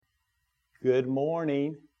Good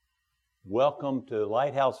morning. Welcome to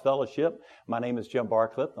Lighthouse Fellowship. My name is Jim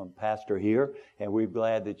Barcliffe. I'm pastor here, and we're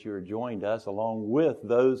glad that you're joined us along with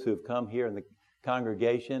those who've come here in the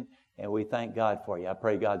congregation, and we thank God for you. I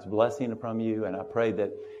pray God's blessing upon you, and I pray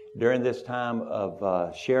that during this time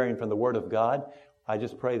of sharing from the Word of God, I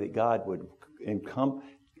just pray that God would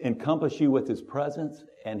encompass you with His presence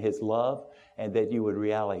and His love, and that you would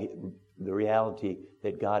the reality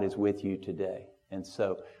that God is with you today. And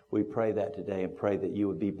so we pray that today and pray that you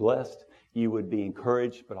would be blessed, you would be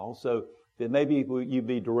encouraged, but also that maybe you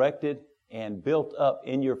be directed and built up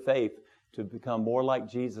in your faith to become more like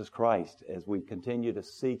Jesus Christ as we continue to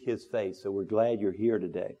seek His face. So we're glad you're here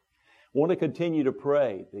today. I want to continue to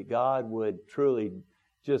pray that God would truly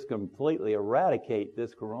just completely eradicate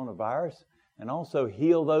this coronavirus and also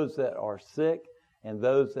heal those that are sick and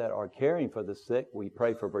those that are caring for the sick. We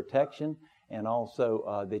pray for protection and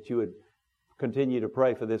also that you would continue to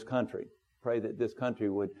pray for this country. Pray that this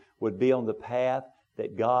country would be on the path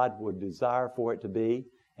that God would desire for it to be,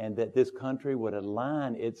 and that this country would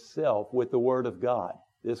align itself with the Word of God.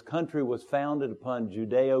 This country was founded upon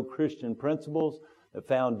Judeo-Christian principles. The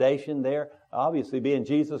foundation there, obviously, being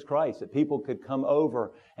Jesus Christ, that people could come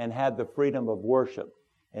over and have the freedom of worship.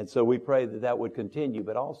 And so we pray that that would continue,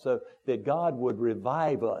 but also that God would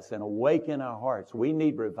revive us and awaken our hearts. We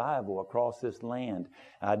need revival across this land.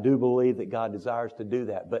 I do believe that God desires to do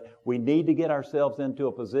that, but we need to get ourselves into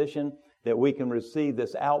a position that we can receive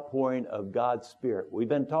this outpouring of God's Spirit. We've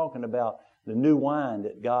been talking about the new wine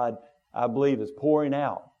that God, I believe, is pouring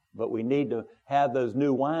out, but we need to have those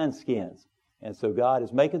new wineskins. And so God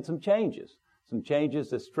is making some changes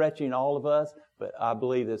that's stretching all of us, but I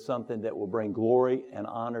believe it's something that will bring glory and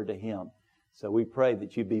honor to Him. So we pray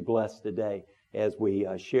that you be blessed today as we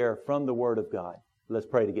share from the Word of God. Let's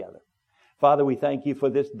pray together. Father, we thank you for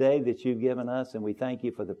this day that you've given us, and we thank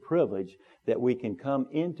you for the privilege that we can come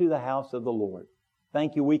into the house of the Lord.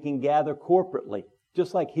 Thank you we can gather corporately,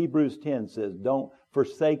 just like Hebrews 10 says, don't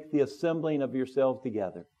forsake the assembling of yourselves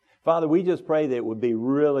together. Father, we just pray that it would be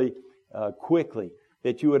really quickly,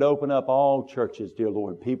 that you would open up all churches, dear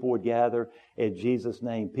Lord. People would gather in Jesus'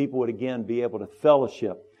 name. People would again be able to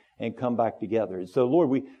fellowship and come back together. And so, Lord,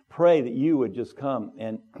 we pray that you would just come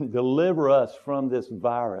and deliver us from this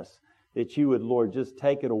virus, that you would, Lord, just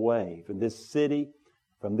take it away from this city,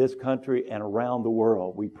 from this country, and around the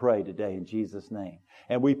world. We pray today in Jesus' name.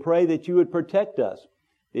 And we pray that you would protect us,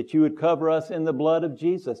 that you would cover us in the blood of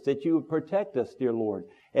Jesus, that you would protect us, dear Lord,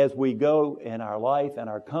 as we go in our life and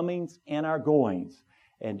our comings and our goings.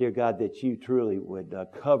 And dear God, that you truly would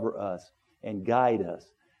cover us and guide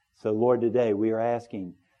us. So Lord, today we are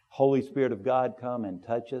asking, Holy Spirit of God, come and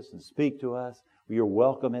touch us and speak to us. You're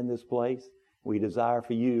welcome in this place. We desire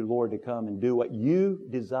for you, Lord, to come and do what you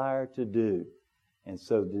desire to do. And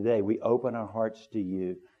so today we open our hearts to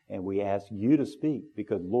you and we ask you to speak,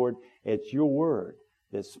 because Lord, it's your word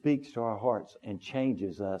that speaks to our hearts and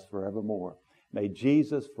changes us forevermore. May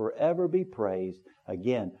Jesus forever be praised.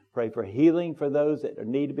 Again, pray for healing for those that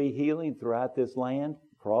need to be healing throughout this land,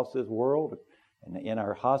 across this world, and in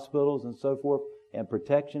our hospitals and so forth, and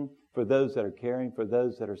protection for those that are caring for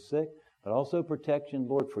those that are sick, but also protection,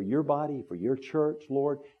 Lord, for your body, for your church,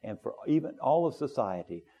 Lord, and for even all of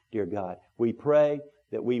society, dear God. We pray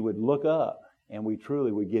that we would look up and we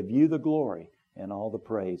truly would give you the glory and all the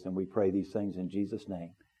praise, and we pray these things in Jesus'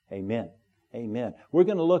 name. Amen. Amen. We're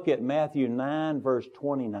going to look at Matthew 9, verse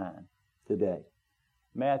 29 today.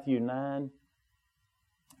 Matthew 9,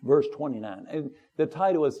 verse 29. And the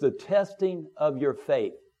title is The Testing of Your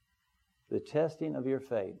Faith. The Testing of Your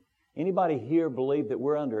Faith. Anybody here believe that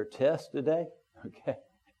we're under a test today? Okay.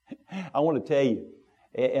 I want to tell you,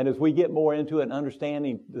 and as we get more into it and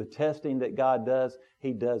understanding the testing that God does,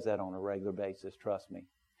 He does that on a regular basis, trust me.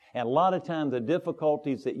 And a lot of times the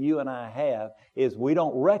difficulties that you and I have is we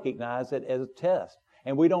don't recognize it as a test.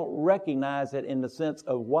 And we don't recognize it in the sense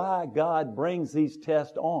of why God brings these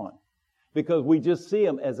tests on. Because we just see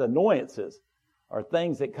them as annoyances or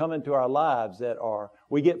things that come into our lives that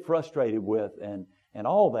we get frustrated with and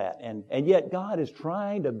all that. And yet God is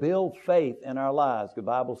trying to build faith in our lives. The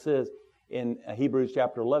Bible says in Hebrews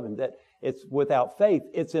chapter 11 that it's without faith,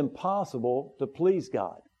 it's impossible to please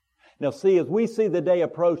God. Now see, as we see the day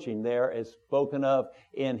approaching there, as spoken of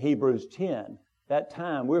in Hebrews 10, that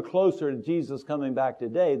time, we're closer to Jesus coming back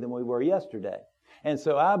today than we were yesterday. And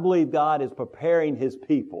so I believe God is preparing His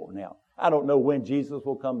people. Now, I don't know when Jesus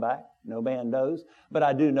will come back. No man knows. But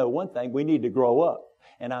I do know one thing. We need to grow up.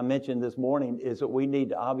 And I mentioned this morning is that we need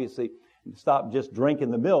to obviously stop just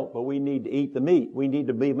drinking the milk, but we need to eat the meat. We need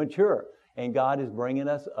to be mature. And God is bringing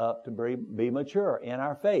us up to be mature in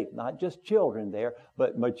our faith. Not just children there,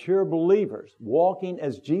 but mature believers walking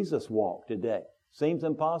as Jesus walked today. Seems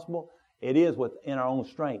impossible? It is within our own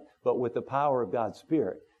strength, but with the power of God's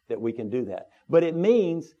Spirit that we can do that. But it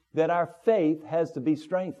means that our faith has to be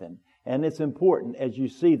strengthened. And it's important as you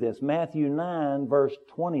see this. Matthew 9 verse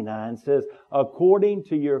 29 says, according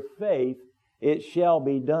to your faith, it shall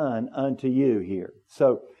be done unto you here.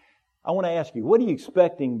 So I want to ask you, what are you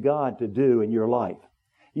expecting God to do in your life?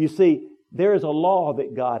 You see, there is a law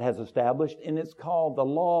that God has established, and it's called the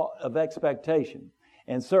law of expectation.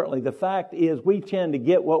 And certainly the fact is we tend to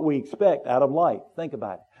get what we expect out of life. Think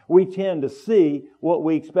about it. We tend to see what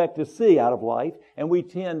we expect to see out of life, and we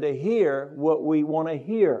tend to hear what we want to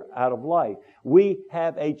hear out of life. We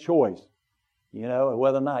have a choice,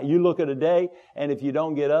 whether or not you look at a day, and if you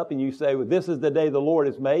don't get up and you say, well, this is the day the Lord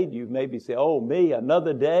has made, you maybe say, oh, me,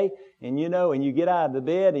 another day. And and you get out of the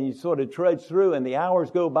bed and you sort of trudge through and the hours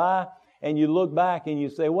go by and you look back and you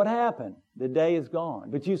say, what happened? The day is gone.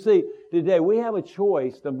 But you see, today we have a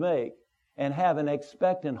choice to make and have an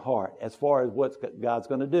expectant heart as far as what God's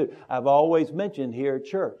going to do. I've always mentioned here at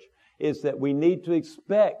church is that we need to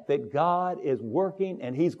expect that God is working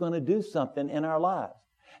and He's going to do something in our lives.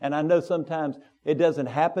 And I know sometimes it doesn't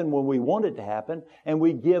happen when we want it to happen, and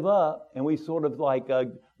we give up and we sort of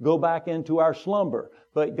go back into our slumber.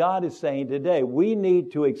 But God is saying today we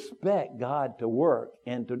need to expect God to work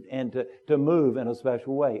and to move in a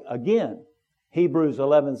special way. Again, Hebrews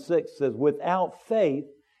 11:6 says, without faith,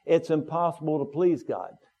 it's impossible to please God.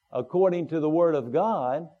 According to the Word of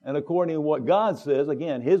God, and according to what God says,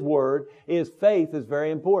 again, His Word faith is very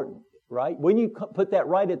important, right? When you put that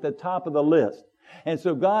right at the top of the list. And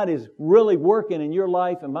so God is really working in your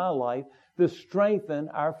life and my life to strengthen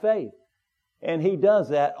our faith. And He does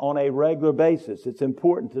that on a regular basis. It's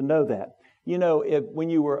important to know that. When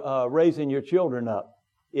you were raising your children up,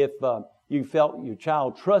 if you felt your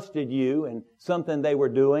child trusted you and something they were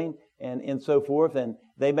doing and so forth, and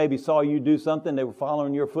they maybe saw you do something, they were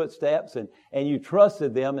following your footsteps, and you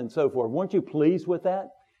trusted them and so forth. Weren't you pleased with that?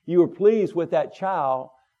 You were pleased with that child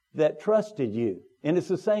that trusted you. And it's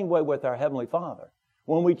the same way with our Heavenly Father.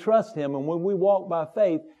 When we trust Him and when we walk by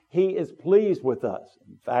faith, He is pleased with us.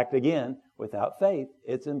 In fact, again, without faith,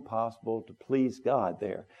 it's impossible to please God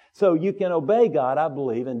there. So you can obey God, I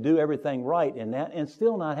believe, and do everything right in that and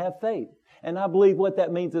still not have faith. And I believe what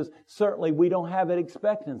that means is certainly we don't have an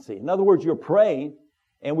expectancy. In other words, you're praying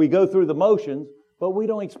and we go through the motions, but we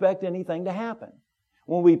don't expect anything to happen.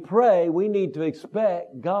 When we pray, we need to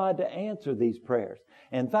expect God to answer these prayers.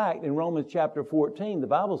 In fact, in Romans chapter 14, the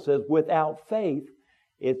Bible says, without faith,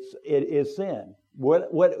 it is sin.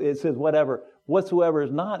 It says whatsoever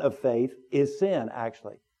is not of faith is sin,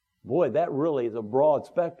 actually. Boy, that really is a broad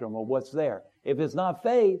spectrum of what's there. If it's not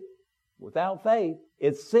faith, without faith,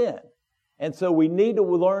 it's sin. And so we need to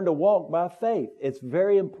learn to walk by faith. It's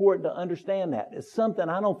very important to understand that. It's something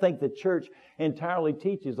I don't think the church entirely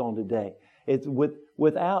teaches on today. It's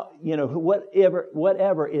without,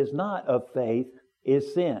 whatever is not of faith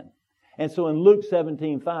is sin. And so in Luke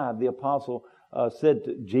 17:5, the apostle said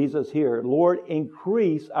to Jesus here, Lord,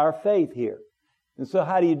 increase our faith here. And so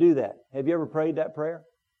how do you do that? Have you ever prayed that prayer?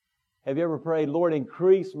 Have you ever prayed, Lord,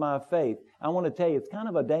 increase my faith? I want to tell you, it's kind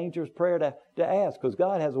of a dangerous prayer to ask, because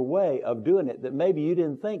God has a way of doing it that maybe you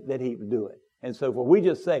didn't think that He would do it. And so forth. We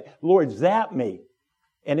just say, Lord, zap me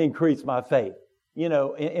and increase my faith.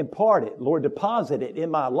 Impart it. Lord, deposit it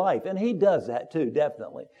in my life. And He does that too,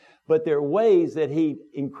 definitely. But there are ways that He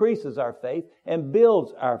increases our faith and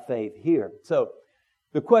builds our faith here. So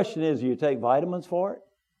the question is, do you take vitamins for it?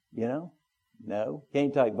 No,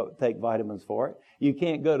 can't take vitamins for it. You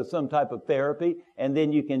can't go to some type of therapy and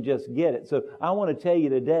then you can just get it. So I want to tell you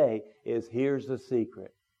today is here's the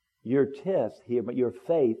secret. Your test here, but your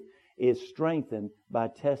faith is strengthened by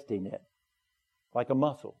testing it. Like a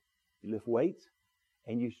muscle. You lift weights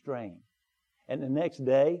and you strain. And the next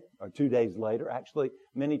day, or 2 days later, actually,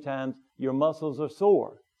 many times your muscles are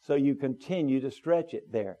sore. So you continue to stretch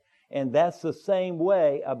it there. And that's the same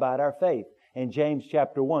way about our faith. And James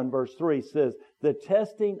chapter 1 verse 3 says, the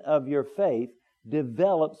testing of your faith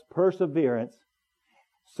develops perseverance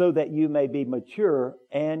so that you may be mature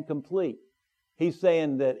and complete. He's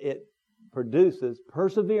saying that it produces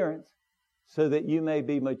perseverance so that you may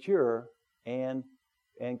be mature and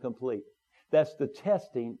complete. That's the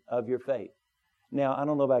testing of your faith. Now, I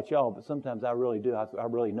don't know about y'all, but sometimes I really do. I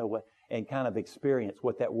really know what and kind of experience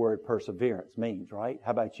what that word perseverance means, right?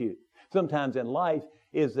 How about you? Sometimes in life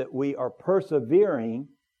is that we are persevering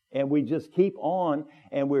and we just keep on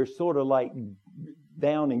and we're sort of like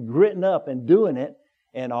down and gritting up and doing it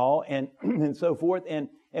and all and so forth. And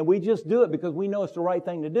And we just do it because we know it's the right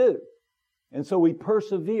thing to do. And so we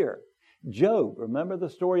persevere. Job, remember the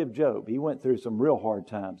story of Job. He went through some real hard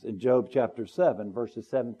times in Job chapter 7, verses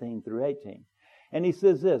 17 through 18. And he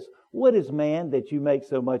says this, "What is man that you make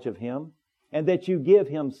so much of him, and that you give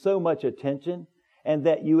him so much attention, and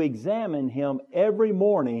that you examine him every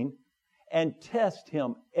morning and test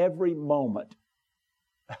him every moment?"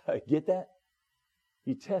 Get that?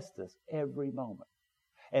 You test us every moment.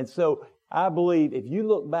 And so I believe if you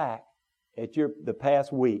look back at the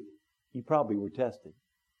past week, you probably were tested.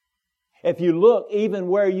 If you look even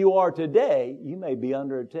where you are today, you may be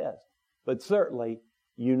under a test. But certainly,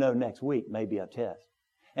 you know next week may be a test.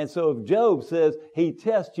 And so if Job says he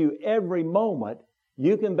tests you every moment,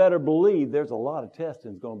 you can better believe there's a lot of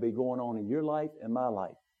testing going to be going on in your life and my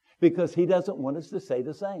life. Because he doesn't want us to say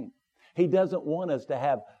the same. He doesn't want us to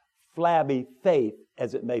have flabby faith,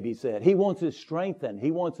 as it may be said. He wants to strengthen.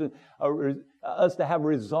 He wants us to have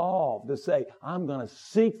resolve to say, I'm going to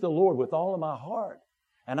seek the Lord with all of my heart.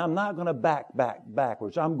 And I'm not going to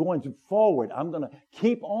backwards. I'm going to forward. I'm going to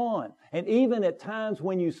keep on. And even at times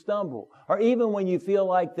when you stumble, or even when you feel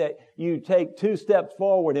like that you take 2 steps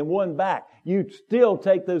forward and 1 back, you still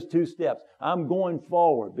take those 2 steps. I'm going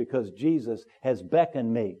forward because Jesus has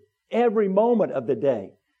beckoned me. Every moment of the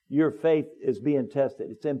day, your faith is being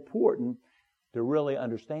tested. It's important to really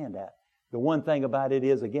understand that. The one thing about it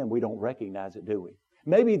is, again, we don't recognize it, do we?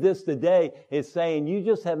 Maybe this today is saying you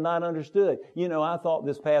just have not understood. You know, I thought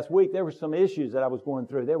this past week there were some issues that I was going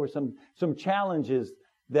through. There were some challenges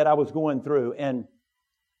that I was going through, and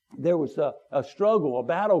there was a struggle, a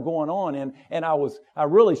battle going on, and I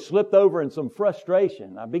really slipped over in some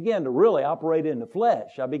frustration. I began to really operate in the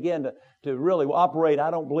flesh. I began to really operate, I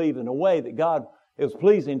don't believe, in a way that God is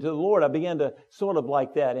pleasing to the Lord. I began to sort of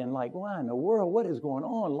like that and like, why in the world? What is going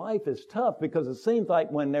on? Life is tough because it seems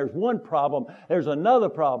like when there's one problem, there's another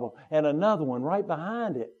problem and another one right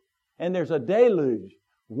behind it. And there's a deluge,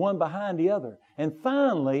 one behind the other. And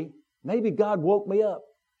finally, maybe God woke me up.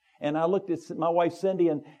 And I looked at my wife, Cindy,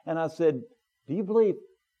 and I said, do you believe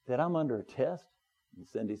that I'm under a test? And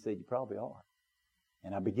Cindy said, you probably are.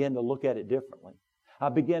 And I began to look at it differently. I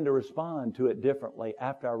began to respond to it differently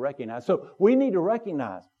after I recognized. So we need to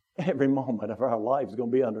recognize every moment of our life is going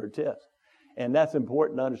to be under a test. And that's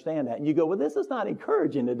important to understand that. And you go, well, this is not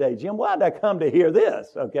encouraging today, Jim. Why did I come to hear this?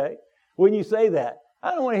 Okay. When you say that,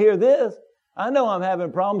 I don't want to hear this. I know I'm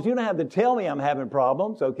having problems. You don't have to tell me I'm having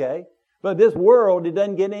problems. Okay. But this world, it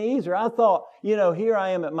doesn't get any easier. I thought, here I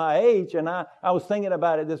am at my age, and I was thinking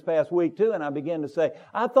about it this past week too, and I began to say,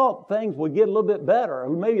 I thought things would get a little bit better, or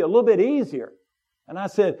maybe a little bit easier. And I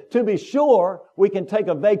said, to be sure, we can take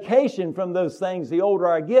a vacation from those things the older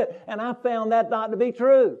I get. And I found that not to be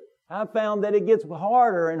true. I found that it gets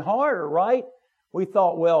harder and harder, right? We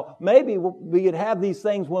thought, well, maybe we could have these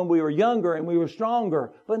things when we were younger and we were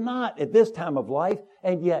stronger, but not at this time of life.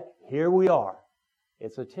 And yet, here we are.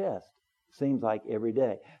 It's a test. Seems like every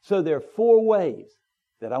day. So there are 4 ways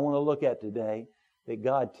that I want to look at today that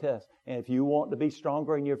God tests. And if you want to be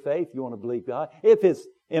stronger in your faith, you want to believe God. If it's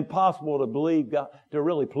impossible to believe God, to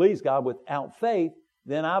really please God without faith,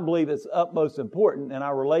 then I believe it's utmost important in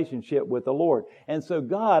our relationship with the Lord. And so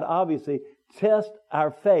God obviously tests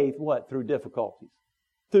our faith, what? Through difficulties.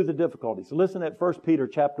 Through the difficulties. Listen at 1 Peter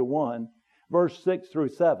chapter 1, verse 6 through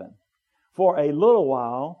 7. For a little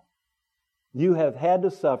while you have had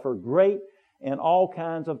to suffer great and all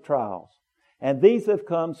kinds of trials. And these have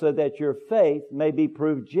come so that your faith may be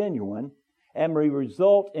proved genuine and may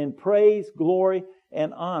result in praise, glory,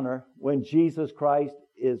 and honor when Jesus Christ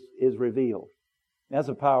is revealed. That's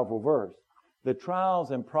a powerful verse. The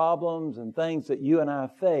trials and problems and things that you and I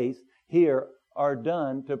face here are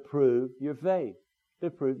done to prove your faith. To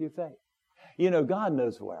prove your faith. God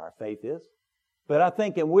knows where our faith is. But I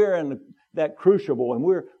think we're in that crucible and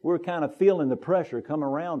we're kind of feeling the pressure come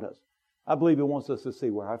around us. I believe He wants us to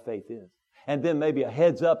see where our faith is. And then maybe a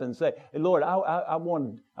heads up and say, hey, Lord, I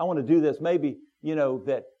want to do this. Maybe,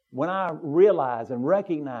 that when I realize and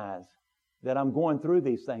recognize that I'm going through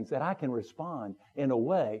these things, that I can respond in a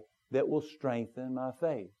way that will strengthen my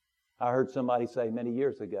faith. I heard somebody say many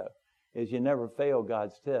years ago, is you never fail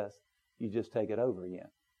God's test, you just take it over again.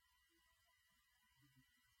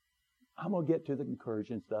 I'm going to get to the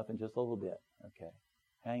encouraging stuff in just a little bit. Okay,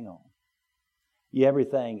 hang on.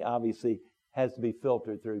 Everything obviously has to be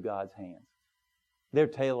filtered through God's hands. They're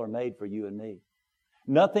tailor-made for you and me.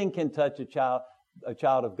 Nothing can touch a child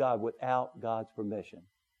of God without God's permission,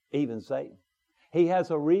 even Satan. He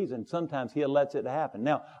has a reason. Sometimes He lets it happen.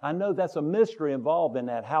 Now, I know that's a mystery involved in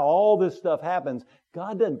that, how all this stuff happens.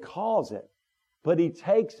 God doesn't cause it. But He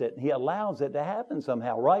takes it and He allows it to happen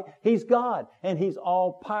somehow, right? He's God and He's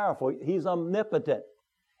all powerful. He's omnipotent.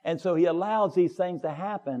 And so He allows these things to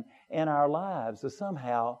happen in our lives to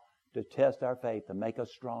somehow to test our faith, to make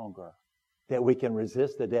us stronger, that we can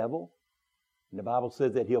resist the devil. And the Bible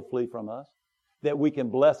says that he'll flee from us, that we can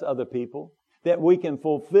bless other people, that we can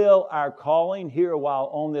fulfill our calling here while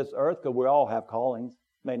on this earth, because we all have callings.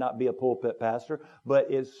 May not be a pulpit pastor, but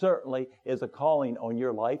it certainly is a calling on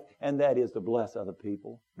your life, and that is to bless other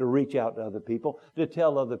people, to reach out to other people, to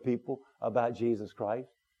tell other people about Jesus Christ.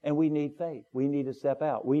 And we need faith. We need to step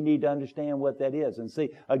out. We need to understand what that is. And see,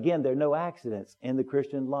 again, there are no accidents in the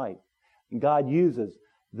Christian life. God uses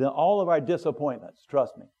all of our disappointments,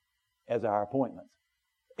 trust me, as our appointments.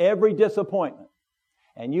 Every disappointment.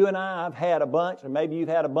 And you and I have had a bunch, or maybe you've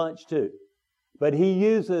had a bunch too. But He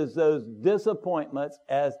uses those disappointments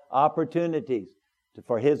as opportunities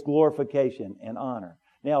for His glorification and honor.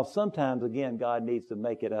 Now, sometimes, again, God needs to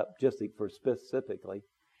make it up just for specifically.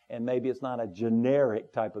 And maybe it's not a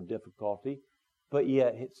generic type of difficulty, but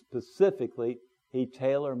yet specifically, He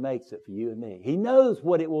tailor-makes it for you and me. He knows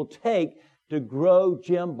what it will take to grow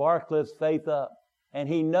Jim Barcliff's faith up. And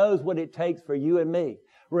He knows what it takes for you and me.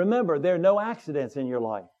 Remember, there are no accidents in your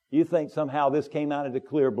life. You think somehow this came out of the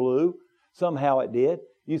clear blue. Somehow it did.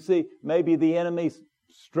 You see, maybe the enemy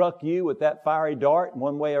struck you with that fiery dart in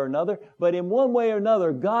one way or another. But in one way or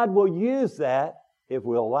another, God will use that if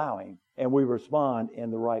we'll allow Him. And we respond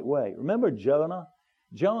in the right way. Remember Jonah?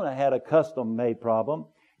 Jonah had a custom-made problem.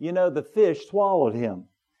 You know, the fish swallowed him.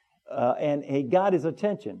 And he got his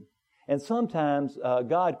attention. And sometimes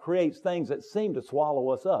God creates things that seem to swallow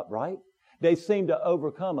us up, right? They seem to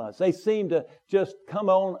overcome us. They seem to just come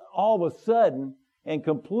on all of a sudden and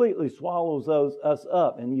completely swallows us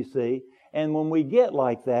up. And you see, and when we get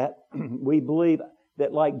like that, we believe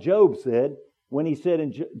that, like Job said, when he said,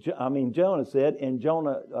 Jonah said in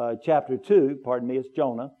Jonah chapter 2, it's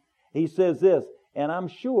Jonah, he says this, and I'm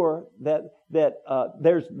sure that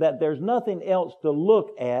there's nothing else to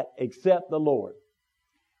look at except the Lord.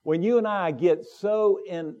 When you and I get so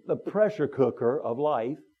in the pressure cooker of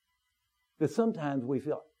life, that sometimes we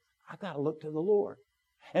feel, I got to look to the Lord.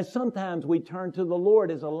 And sometimes we turn to the Lord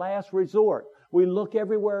as a last resort. We look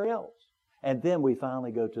everywhere else. And then we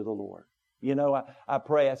finally go to the Lord. You know, I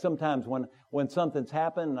pray sometimes when something's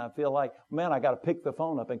happened and I feel like, man, I got to pick the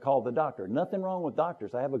phone up and call the doctor. Nothing wrong with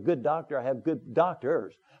doctors. I have a good doctor. I have good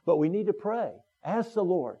doctors. But we need to pray. Ask the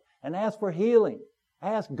Lord and ask for healing.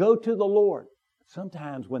 Go to the Lord.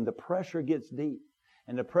 Sometimes when the pressure gets deep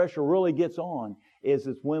and the pressure really gets on is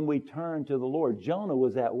when we turn to the Lord. Jonah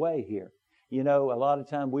was that way here. You know, a lot of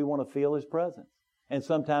times we want to feel His presence. And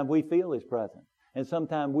sometimes we feel His presence. And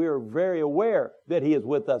sometimes we are very aware that He is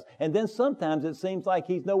with us. And then sometimes it seems like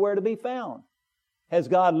He's nowhere to be found. Has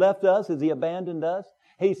God left us? Has He abandoned us?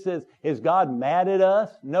 He says, is God mad at us?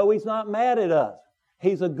 No, He's not mad at us.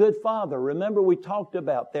 He's a good Father. Remember we talked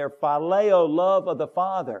about their phileo love of the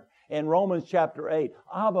Father. In Romans chapter 8,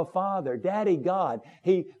 Abba Father, Daddy God.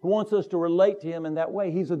 He wants us to relate to Him in that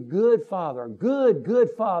way. He's a good Father, good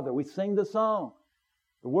Father. We sing the song.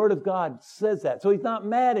 The Word of God says that. So He's not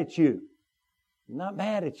mad at you. He's not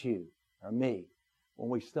mad at you or me when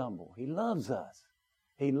we stumble. He loves us.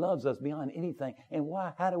 He loves us beyond anything. And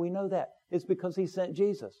why? How do we know that? It's because He sent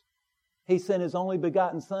Jesus. He sent His only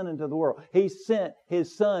begotten Son into the world. He sent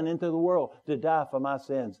His Son into the world to die for my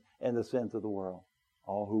sins and the sins of the world.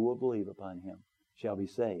 All who will believe upon Him shall be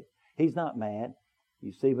saved. He's not mad,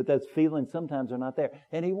 you see, but those feelings sometimes are not there.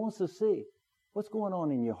 And He wants to see what's going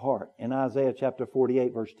on in your heart. In Isaiah chapter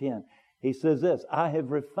 48, verse 10, He says this, I have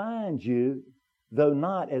refined you, though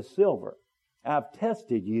not as silver. I've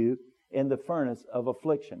tested you in the furnace of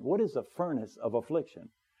affliction. What is a furnace of affliction?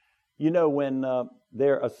 You know, when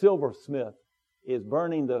a silversmith is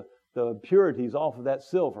burning the impurities off of that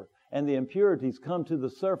silver, and the impurities come to the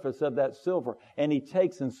surface of that silver, and he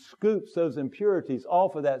takes and scoops those impurities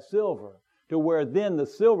off of that silver to where then the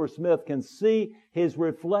silversmith can see his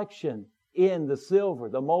reflection in the silver,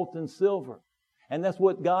 the molten silver. And that's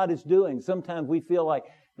what God is doing. Sometimes we feel like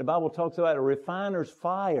the Bible talks about a refiner's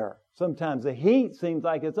fire. Sometimes the heat seems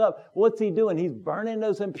like it's up. What's He doing? He's burning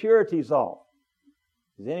those impurities off.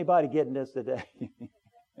 Is anybody getting this today?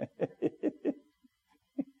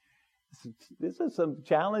 This is some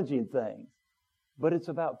challenging things, but it's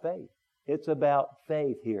about faith. It's about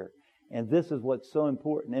faith here. And this is what's so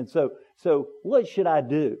important. And so what should I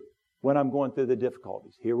do when I'm going through the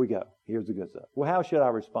difficulties? Here we go. Here's the good stuff. Well, how should I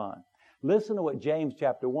respond? Listen to what James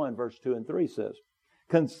chapter 1, verse 2 and 3 says.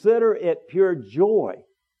 Consider it pure joy,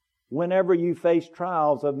 whenever you face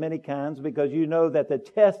trials of many kinds, because you know that the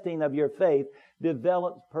testing of your faith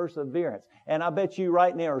develops perseverance. And I bet you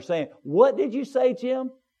right now are saying, what did you say,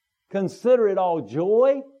 Jim? Consider it all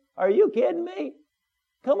joy? Are you kidding me?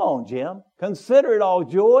 Come on, Jim. Consider it all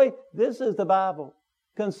joy. This is the Bible.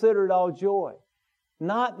 Consider it all joy.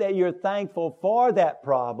 Not that you're thankful for that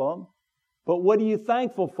problem, but what are you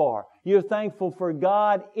thankful for? You're thankful for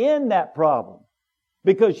God in that problem.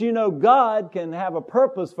 Because you know God can have a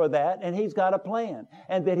purpose for that, and He's got a plan.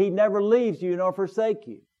 And that He never leaves you nor forsake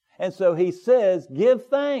you. And so He says, give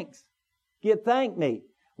thanks. Thank me.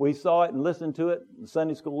 We saw it and listened to it in the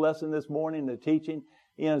Sunday school lesson this morning, the teaching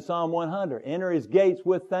in Psalm 100. Enter His gates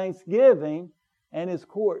with thanksgiving and His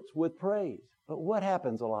courts with praise. But what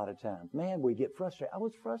happens a lot of times? Man, we get frustrated. I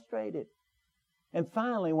was frustrated. And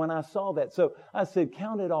finally, when I saw that, so I said,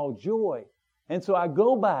 count it all joy. And so I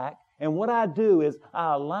go back, and what I do is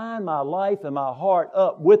I align my life and my heart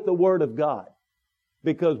up with the Word of God.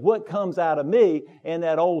 Because what comes out of me in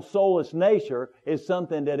that old soulish nature is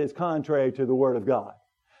something that is contrary to the Word of God.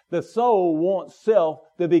 The soul wants self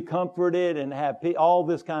to be comforted and have all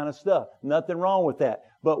this kind of stuff. Nothing wrong with that.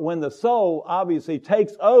 But when the soul obviously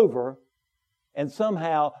takes over and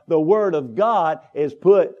somehow the Word of God is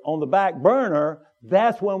put on the back burner,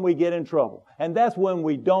 that's when we get in trouble. And that's when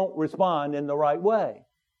we don't respond in the right way.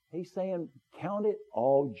 He's saying, count it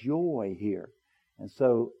all joy here. And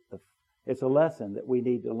so it's a lesson that we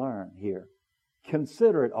need to learn here.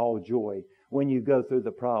 Consider it all joy when you go through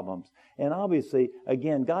the problems. And obviously,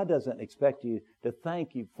 again, God doesn't expect you to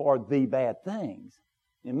thank you for the bad things.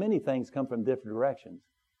 And many things come from different directions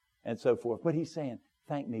and so forth. But He's saying,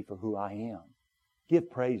 thank me for who I am. Give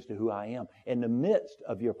praise to who I am in the midst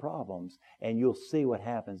of your problems, and you'll see what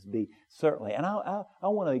happens. Be certainly. And I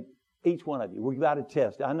want to, each one of you, we've got a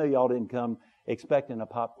test. I know y'all didn't come expecting a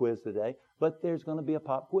pop quiz today, but there's going to be a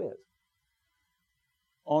pop quiz.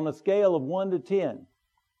 On a scale of 1 to 10,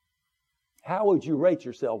 how would you rate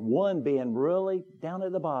yourself? 1 being really down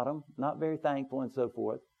at the bottom, not very thankful and so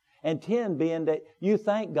forth, and 10 being that you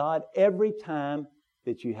thank God every time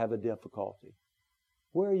that you have a difficulty.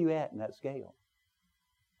 Where are you at in that scale?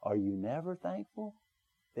 Are you never thankful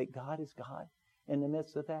that God is God in the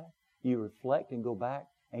midst of that? You reflect and go back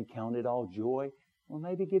and count it all joy. Well,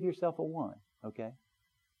 maybe give yourself a 1, okay?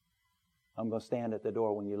 I'm going to stand at the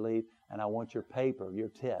door when you leave, and I want your paper, your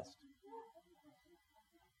test.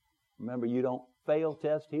 Remember, you don't fail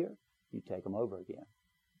test here. You take them over again.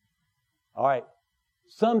 All right.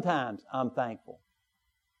 Sometimes I'm thankful.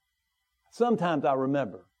 Sometimes I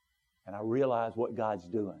remember, and I realize what God's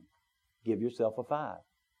doing. Give yourself a 5.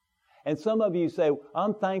 And some of you say,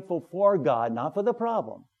 I'm thankful for God, not for the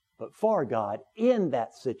problem, but for God in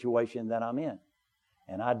that situation that I'm in.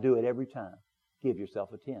 And I do it every time. Give yourself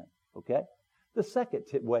a 10. Okay? The second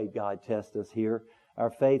way God tests us here, our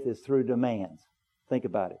faith, is through demands. Think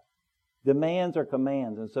about it. Demands are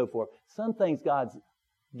commands and so forth. Some things God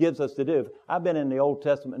gives us to do. I've been in the Old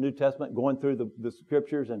Testament, New Testament, going through the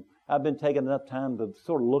Scriptures, and I've been taking enough time to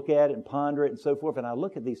sort of look at it and ponder it and so forth, and I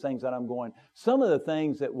look at these things and I'm going, some of the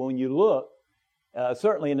things that when you look,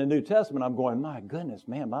 certainly in the New Testament, I'm going, my goodness,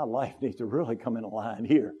 man, my life needs to really come in line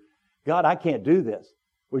here. God, I can't do this.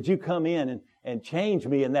 Would you come in and change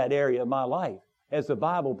me in that area of my life? As the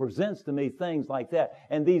Bible presents to me things like that.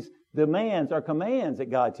 And these demands are commands that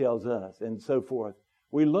God tells us and so forth.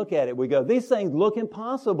 We look at it, we go, these things look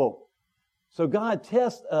impossible. So God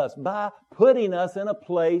tests us by putting us in a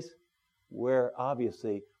place where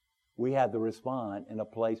obviously we have to respond in a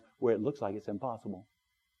place where it looks like it's impossible.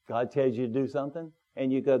 God tells you to do something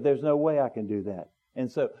and you go, there's no way I can do that.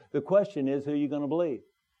 And so the question is, who are you going to believe?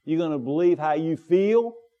 You going to believe how you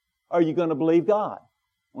feel, or are you going to believe God?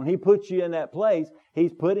 When He puts you in that place,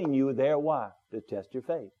 He's putting you there. Why? To test your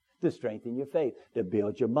faith, to strengthen your faith, to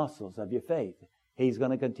build your muscles of your faith. He's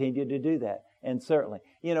going to continue to do that. And certainly,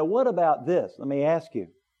 what about this? Let me ask you.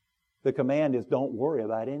 The command is don't worry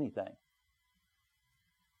about anything.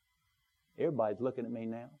 Everybody's looking at me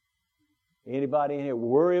now. Anybody in here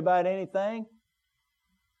worry about anything?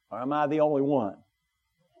 Or am I the only one?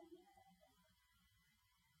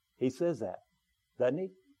 He says that, doesn't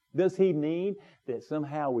He? Does He mean that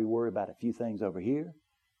somehow we worry about a few things over here?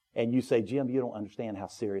 And you say, Jim, you don't understand how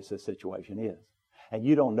serious this situation is. And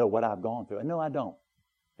you don't know what I've gone through. And no, I don't.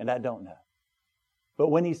 And I don't know. But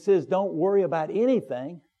when He says don't worry about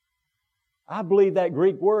anything, I believe that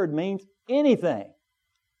Greek word means anything.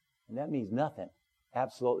 And that means nothing.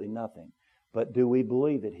 Absolutely nothing. But do we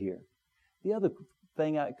believe it here? The other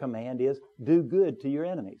thing I command is do good to your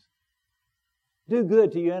enemies. Do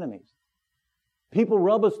good to your enemies. People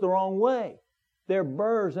rub us the wrong way. They're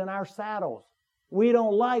burrs in our saddles. We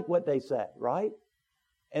don't like what they say, right?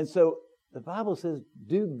 And so the Bible says,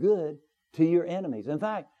 do good to your enemies. In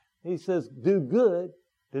fact, he says, do good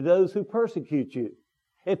to those who persecute you.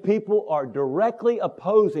 If people are directly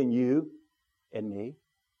opposing you and me,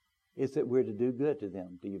 it's that we're to do good to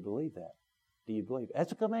them. Do you believe that? Do you believe it?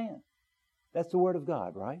 That's a command. That's the Word of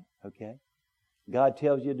God, right? Okay. God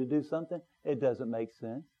tells you to do something, it doesn't make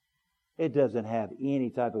sense. It doesn't have any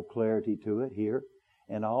type of clarity to it here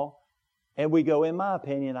and all. And we go, in my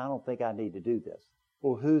opinion, I don't think I need to do this.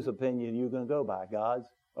 Well, whose opinion are you going to go by, God's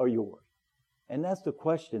or yours? And that's the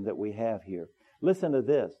question that we have here. Listen to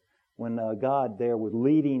this. When God there was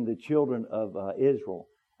leading the children of Israel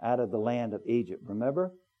out of the land of Egypt,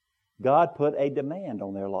 remember? God put a demand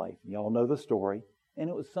on their life. You all know the story. And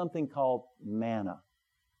it was something called manna.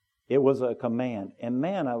 It was a command. And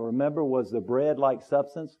manna, remember, was the bread-like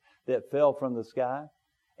substance that fell from the sky.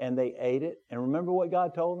 And they ate it. And remember what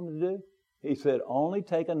God told them to do? He said, only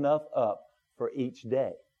take enough up for each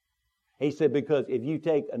day. He said, because if you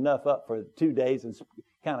take enough up for 2 days and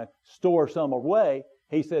kind of store some away,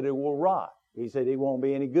 he said it will rot. He said it won't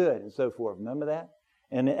be any good and so forth. Remember that?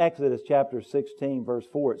 And in Exodus chapter 16, verse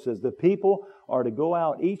 4, it says, the people are to go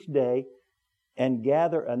out each day and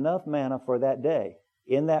gather enough manna for that day.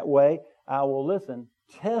 In that way, I will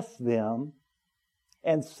test them,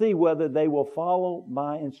 and see whether they will follow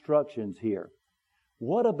my instructions here.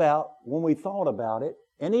 What about when we thought about it,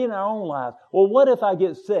 and in our own lives, well, what if I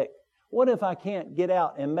get sick? What if I can't get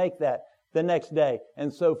out and make that the next day,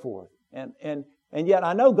 and so forth? And yet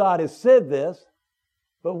I know God has said this,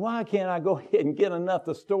 but why can't I go ahead and get enough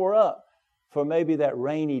to store up for maybe that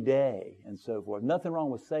rainy day and so forth? Nothing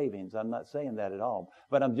wrong with savings. I'm not saying that at all.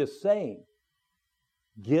 But I'm just saying,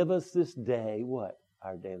 give us this day what?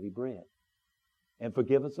 Our daily bread. And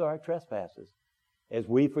forgive us our trespasses as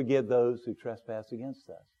we forgive those who trespass against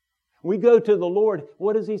us. We go to the Lord.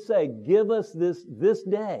 What does He say? Give us this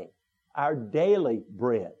day our daily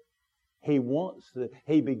bread. He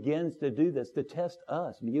begins to do this to test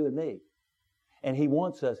us, you and me. And He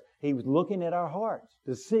wants us, He's looking at our hearts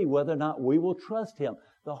to see whether or not we will trust Him.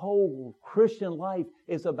 The whole Christian life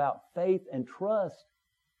is about faith and trust.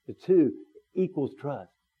 The two equals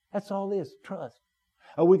trust. That's all it is, trust.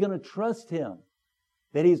 Are we going to trust Him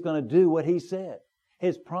that He's going to do what He said?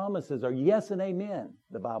 His promises are yes and amen,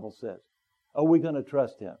 the Bible says. Are we going to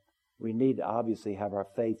trust Him? We need to obviously have our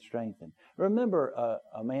faith strengthened. Remember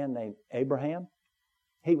a man named Abraham?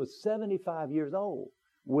 He was 75 years old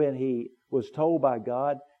when he was told by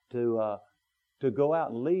God to go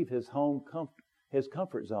out and leave his his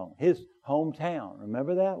comfort zone, his hometown.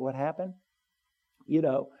 Remember that? What happened? You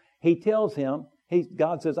know, He tells him,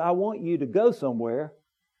 God says, I want you to go somewhere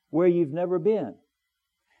where you've never been.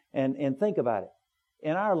 And think about it.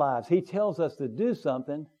 In our lives, He tells us to do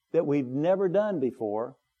something that we've never done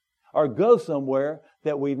before, or go somewhere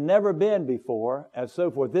that we've never been before, and so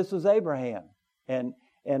forth. This is Abraham. And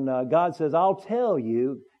God says, I'll tell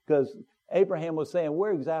you, because Abraham was saying,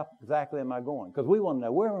 where exactly am I going? Because we want to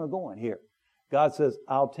know, where am I going here? God says,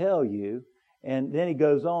 I'll tell you. And then He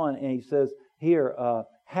goes on and He says, here,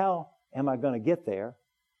 how am I going to get there?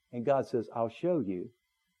 And God says, I'll show you.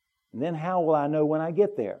 And then how will I know when I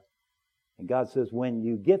get there? And God says, when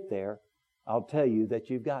you get there, I'll tell you that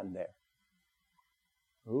you've gotten there.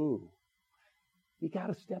 Ooh. You got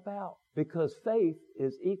to step out, because faith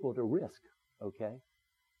is equal to risk, okay?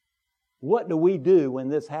 What do we do when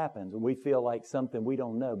this happens and we feel like something we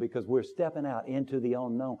don't know, because we're stepping out into the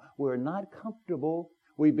unknown? We're not comfortable.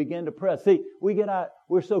 We begin to press. See,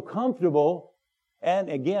 we're so comfortable, and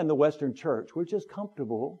again, the Western church, we're just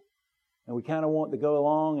comfortable, and we kind of want to go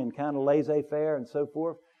along and kind of laissez-faire and so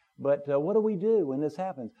forth. But what do we do when this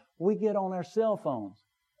happens? We get on our cell phones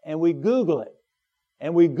and we Google it,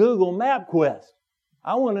 and we Google MapQuest.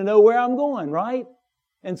 I want to know where I'm going, right?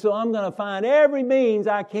 And so I'm going to find every means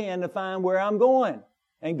I can to find where I'm going.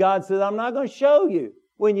 And God says, I'm not going to show you.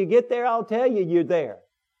 When you get there, I'll tell you you're there.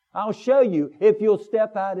 I'll show you if you'll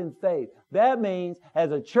step out in faith. That means,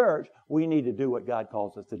 as a church, we need to do what God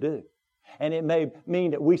calls us to do. And it may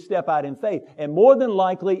mean that we step out in faith. And more than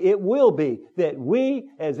likely, it will be that we,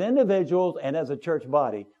 as individuals and as a church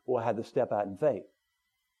body, will have to step out in faith.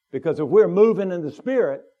 Because if we're moving in the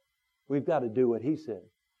Spirit, we've got to do what He said.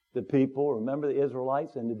 The people, remember the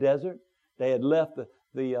Israelites in the desert? They had left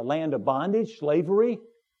the land of bondage, slavery.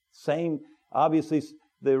 Same, obviously,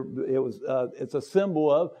 it's a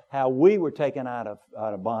symbol of how we were taken out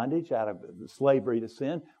of bondage, out of slavery to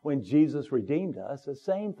sin. When Jesus redeemed us, the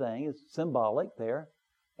same thing is symbolic there.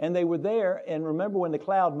 And they were there, and remember when the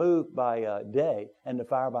cloud moved by day and the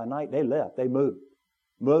fire by night, they left, they moved.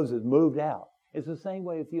 Moses moved out. It's the same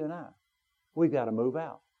way with you and I. We've got to move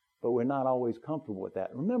out. But we're not always comfortable with that.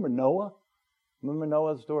 Remember Noah? Remember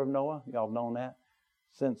Noah, the story of Noah? Y'all have known that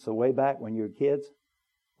since way back when you were kids.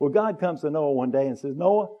 Well, God comes to Noah one day and says,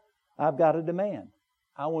 Noah, I've got a demand.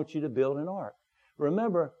 I want you to build an ark.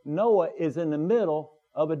 Remember, Noah is in the middle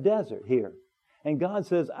of a desert here. And God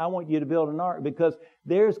says, I want you to build an ark because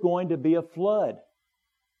there's going to be a flood.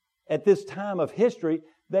 At this time of history,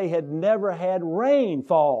 they had never had rain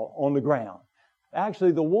fall on the ground.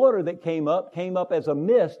 Actually, the water that came up as a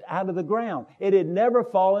mist out of the ground. It had never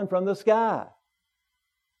fallen from the sky.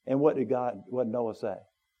 And what did Noah say?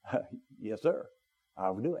 Yes, sir.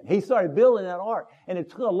 I'll do it. He started building that ark. And it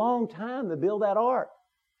took a long time to build that ark.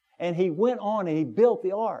 And he went on and he built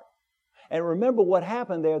the ark. And remember what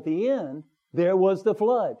happened there at the end. There was the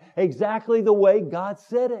flood. Exactly the way God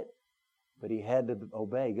said it. But he had to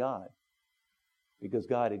obey God. Because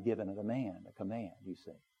God had given a command, you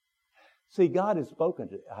see. See, God has spoken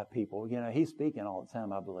to people. You know, He's speaking all the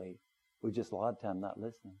time, I believe. We're just a lot of time not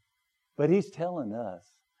listening. But He's telling us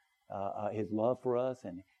His love for us,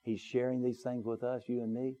 and He's sharing these things with us, you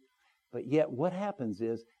and me. But yet what happens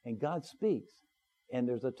is, and God speaks, and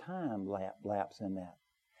there's a time lapse in that.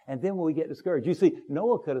 And then when we get discouraged, you see,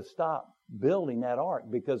 Noah could have stopped building that ark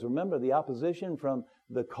because remember the opposition from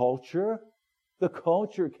the culture? The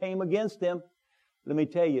culture came against him. Let me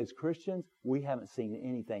tell you, as Christians, we haven't seen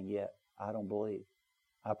anything yet. I don't believe.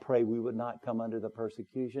 I pray we would not come under the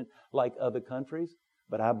persecution like other countries,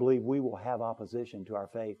 but I believe we will have opposition to our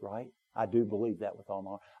faith, right? I do believe that with all my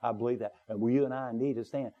heart. I believe that. And you and I need to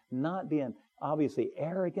stand, not being obviously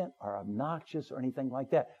arrogant or obnoxious or anything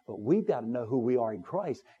like that, but we've got to know who we are in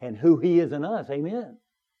Christ and who He is in us. Amen.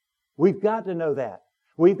 We've got to know that.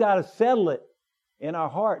 We've got to settle it in our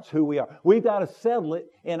hearts who we are. We've got to settle it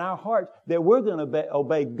in our hearts that we're going to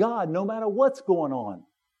obey God no matter what's going on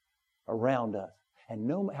around us. And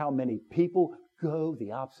no matter how many people go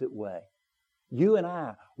the opposite way. You and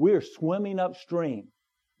I, we're swimming upstream.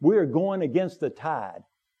 We're going against the tide.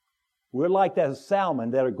 We're like that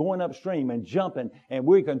salmon that are going upstream and jumping, and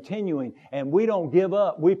we're continuing, and we don't give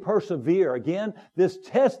up. We persevere. Again, this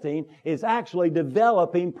testing is actually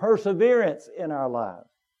developing perseverance in our lives.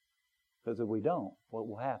 Because if we don't, what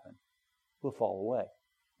will happen? We'll fall away.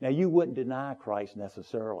 Now, you wouldn't deny Christ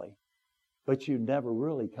necessarily, but you'd never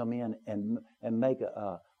really come in and make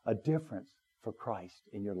a difference for Christ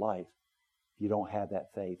in your life if you don't have that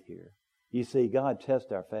faith here. You see, God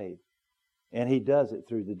tests our faith, and He does it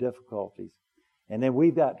through the difficulties. And then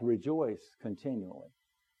we've got to rejoice continually,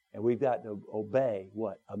 and we've got to obey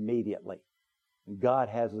what? Immediately. And God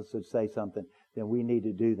has us to say something, then we need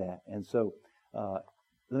to do that. And so,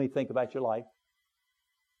 let me think about your life.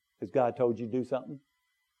 Has God told you to do something?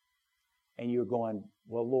 And you're going,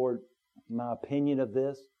 well, Lord, my opinion of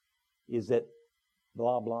this is that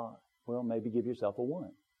blah, blah. Well, maybe give yourself a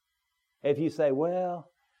 1. If you say, well,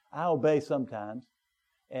 I obey sometimes,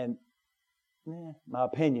 and my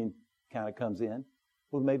opinion kind of comes in,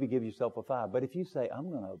 well, maybe give yourself a 5. But if you say, I'm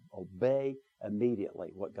going to obey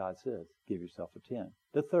immediately what God says, give yourself a 10.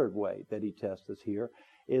 The third way that He tests us here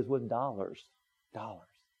is with dollars. Dollars.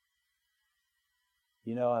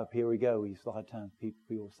 You know, here we go. A lot of times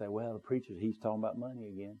people say, well, the preacher, he's talking about money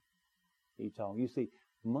again. You see,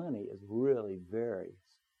 money is really very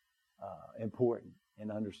important in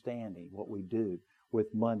understanding what we do with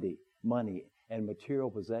money and material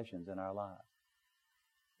possessions in our lives.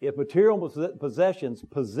 If material possessions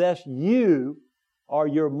possess you, or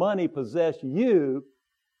your money possess you,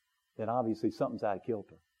 then obviously something's out of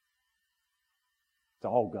kilter. It's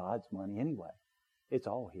all God's money anyway. It's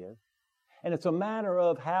all His. And it's a matter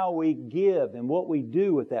of how we give and what we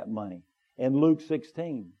do with that money. In Luke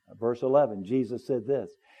 16, verse 11, Jesus said this,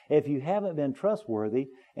 if you haven't been trustworthy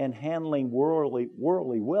in handling worldly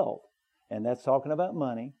wealth, and that's talking about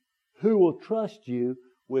money, who will trust you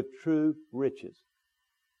with true riches?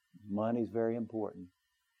 Money is very important.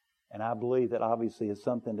 And I believe that obviously is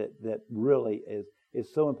something that really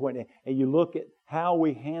is so important. And you look at how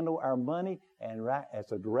we handle our money, and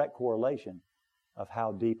it's a direct correlation of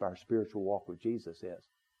how deep our spiritual walk with Jesus is.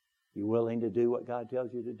 You willing to do what God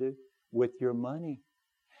tells you to do with your money?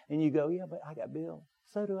 And you go, yeah, but I got bills.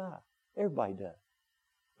 So do I. Everybody does.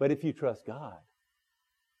 But if you trust God,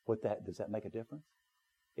 does that make a difference?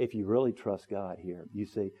 If you really trust God here, you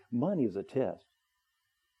see, money is a test.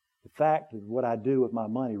 The fact of what I do with my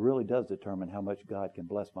money really does determine how much God can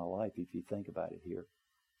bless my life if you think about it here.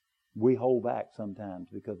 We hold back sometimes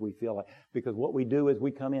because what we do is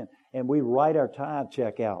we come in and we write our tithe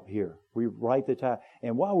check out here. We write the tithe.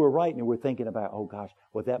 And while we're writing it, we're thinking about, oh gosh,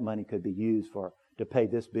 well, that money could be used to pay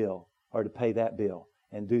this bill or to pay that bill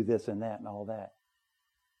and do this and that and all that.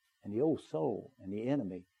 And the old soul and the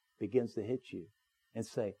enemy begins to hit you and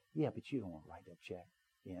say, yeah, but you don't want to write that check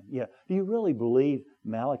in. Yeah. Do you really believe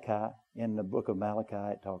Malachi, in the book of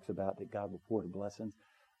Malachi, it talks about that God will pour the blessings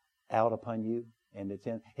out upon you? And it's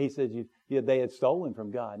in, he said they had stolen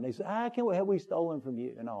from God. And they said, how have we stolen from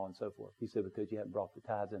you? And all and so forth. He said, because you haven't brought the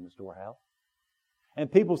tithes in the storehouse.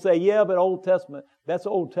 And people say, yeah, but Old Testament, that's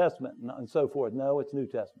Old Testament and so forth. No, it's New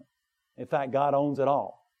Testament. In fact, God owns it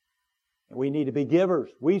all. And we need to be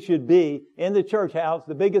givers. We should be, in the church house,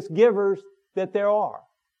 the biggest givers that there are.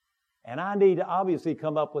 And I need to obviously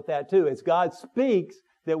come up with that too. As God speaks,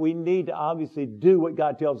 that we need to obviously do what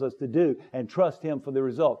God tells us to do and trust Him for the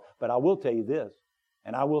result. But I will tell you this,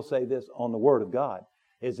 and I will say this on the Word of God,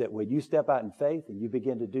 is that when you step out in faith and you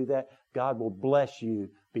begin to do that, God will bless you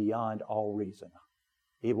beyond all reason.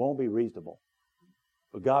 It won't be reasonable.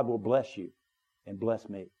 But God will bless you and bless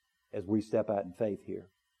me as we step out in faith here.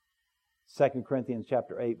 2 Corinthians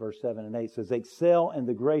chapter 8, verse 7 and 8 says, excel in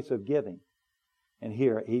the grace of giving. And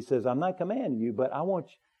here he says, I'm not commanding you, but I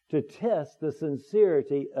want you to test the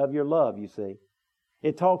sincerity of your love, you see.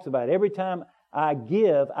 It talks about every time I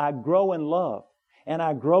give, I grow in love, and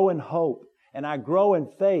I grow in hope, and I grow in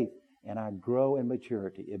faith, and I grow in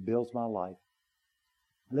maturity. It builds my life.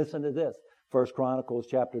 Listen to this. 1 Chronicles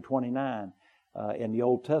chapter 29 in the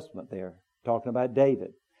Old Testament there, talking about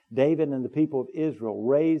David. David and the people of Israel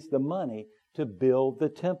raised the money to build the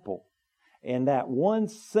temple. And that one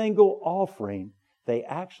single offering, they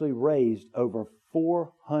actually raised over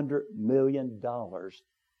 $400 million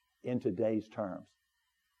in today's terms.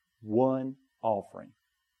 One offering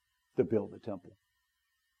to build the temple.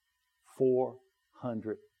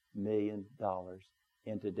 $400 million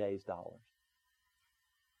in today's dollars.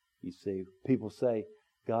 You see, people say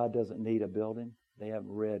God doesn't need a building. They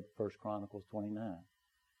haven't read 1 Chronicles 29.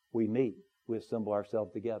 We meet. We assemble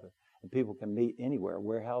ourselves together. And people can meet anywhere,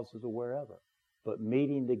 warehouses or wherever. But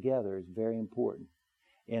meeting together is very important.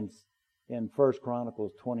 In 1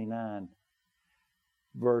 Chronicles 29,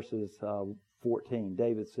 verses 14,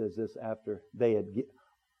 David says this after they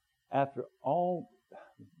all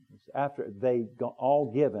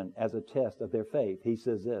given as a test of their faith. He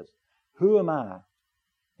says this, who am I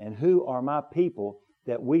and who are my people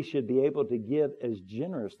that we should be able to give as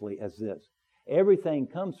generously as this? Everything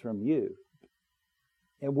comes from you,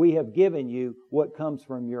 and we have given you what comes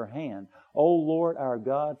from your hand. O Lord our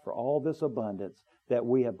God, for all this abundance that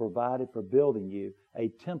we have provided for building you a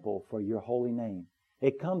temple for your holy name.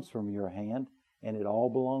 It comes from your hand, and it all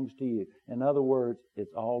belongs to you. In other words,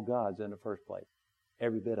 it's all God's in the first place.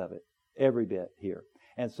 Every bit of it. Every bit here.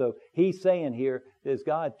 And so he's saying here, does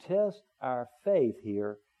God test our faith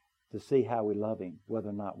here to see how we love Him, whether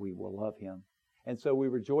or not we will love Him. And so we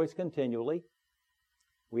rejoice continually.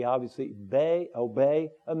 We obviously obey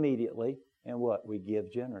immediately. And what? We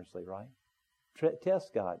give generously, right?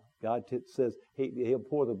 Test God. God says He'll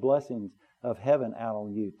pour the blessings of heaven out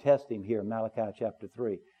on you. Test Him here in Malachi chapter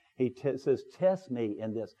 3. He says, test me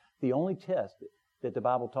in this. The only test that the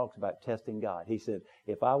Bible talks about, testing God. He said,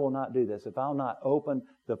 if I will not do this, if I'll not open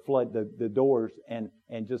the doors and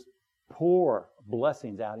just pour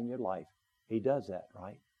blessings out in your life, He does that,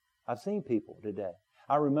 right? I've seen people today.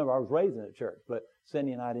 I remember I was raised in a church, but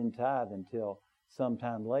Cindy and I didn't tithe until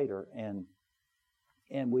sometime later, and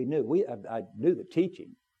we knew. I knew the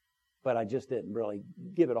teaching, but I just didn't really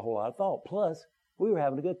give it a whole lot of thought. Plus, we were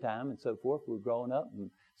having a good time and so forth. We were growing up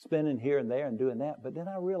and spending here and there and doing that. But then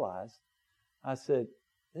I realized, I said,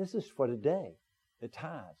 this is for today, the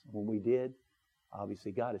tithes. When we did,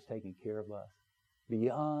 obviously God has taken care of us.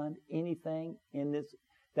 Beyond anything in this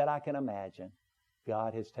that I can imagine,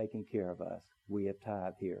 God has taken care of us. We have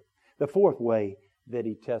tithed here. The fourth way that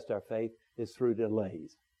He tests our faith is through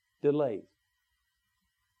delays. Delays.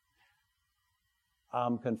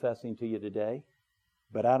 I'm confessing to you today,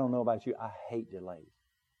 but I don't know about you. I hate delays.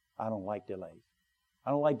 I don't like delays.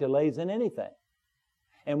 I don't like delays in anything.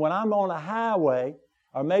 And when I'm on a highway,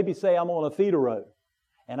 or maybe say I'm on a feeder road,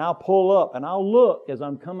 and I'll pull up and I'll look as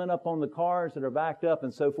I'm coming up on the cars that are backed up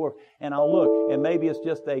and so forth, and I'll look, and maybe it's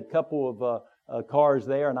just a couple of cars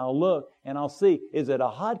there, and I'll look and I'll see, is it a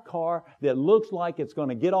hot car that looks like it's going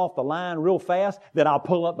to get off the line real fast, that I'll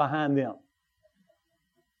pull up behind them?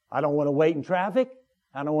 I don't want to wait in traffic.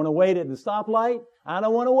 I don't want to wait at the stoplight. I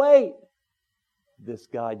don't want to wait. This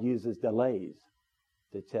God uses delays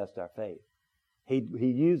to test our faith. He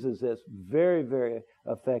uses this very, very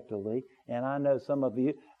effectively. And I know some of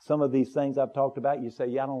these things I've talked about, you say,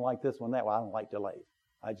 yeah, I don't like this one, that one. I don't like delays.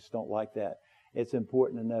 I just don't like that. It's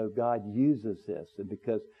important to know God uses this,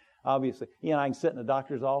 because obviously, I can sit in a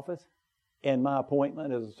doctor's office and my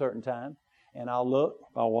appointment is a certain time, and I'll look,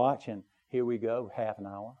 I'll watch, and here we go, half an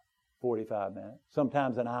hour, 45 minutes,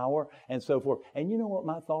 sometimes an hour, and so forth. And you know what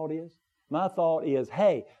my thought is? My thought is,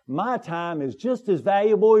 hey, my time is just as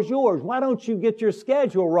valuable as yours. Why don't you get your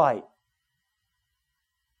schedule right?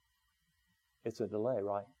 It's a delay,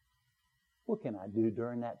 right? What can I do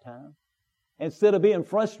during that time? Instead of being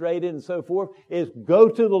frustrated and so forth, is go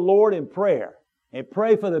to the Lord in prayer and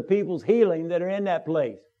pray for the people's healing that are in that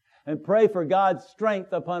place. And pray for God's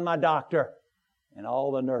strength upon my doctor and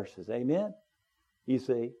all the nurses. Amen? You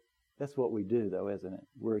see, that's what we do though, isn't it?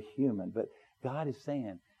 We're human. But God is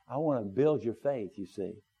saying, I want to build your faith, you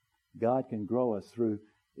see. God can grow us through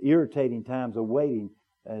irritating times of waiting,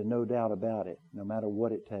 no doubt about it, no matter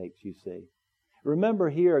what it takes, you see. Remember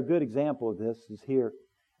here, a good example of this is here,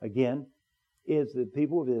 again, is the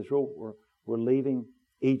people of Israel were leaving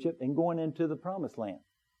Egypt and going into the promised land.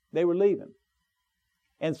 They were leaving.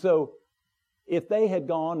 And so, if they had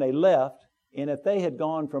gone, they left, and if they had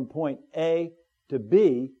gone from point A to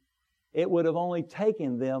B, it would have only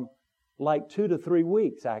taken them like 2 to 3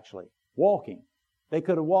 weeks, actually, walking. They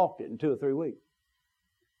could have walked it in 2 or 3 weeks.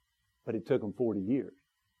 But it took them 40 years.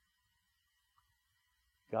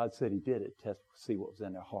 God said He did it to see what was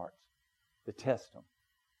in their hearts, to test them.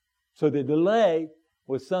 So the delay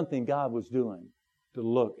was something God was doing to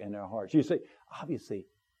look in their hearts. You see, obviously,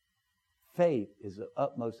 faith is of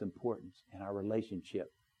utmost importance in our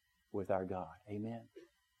relationship with our God. Amen?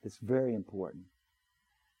 It's very important.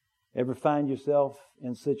 Ever find yourself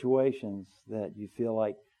in situations that you feel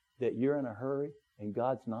like that you're in a hurry and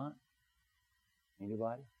God's not?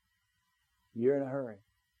 Anybody? You're in a hurry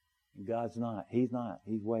and God's not. He's not.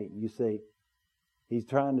 He's waiting. You see, He's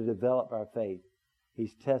trying to develop our faith.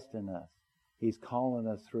 He's testing us. He's calling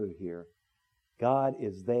us through here. God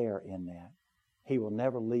is there in that. He will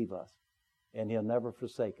never leave us, and He'll never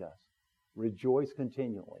forsake us. Rejoice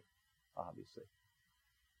continually, obviously.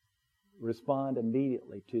 Respond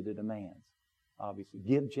immediately to the demands, obviously.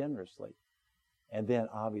 Give generously. And then,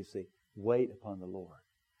 obviously, wait upon the Lord.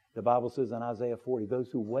 The Bible says in Isaiah 40, those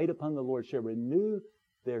who wait upon the Lord shall renew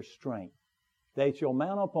their strength. They shall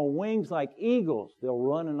mount up on wings like eagles. They'll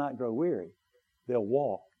run and not grow weary. They'll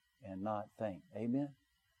walk and not faint. Amen?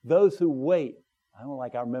 Those who wait. I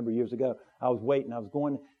remember years ago, I was waiting. I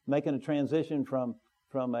was making a transition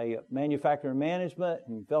from a manufacturing management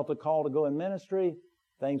and felt a call to go in ministry.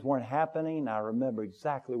 Things weren't happening. I remember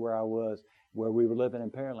exactly where I was, where we were living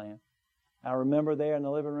in Pearland. I remember there in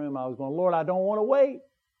the living room, I was going, Lord, I don't want to wait.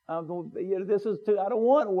 I don't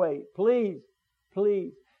want to wait. Please,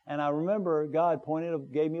 please. And I remember God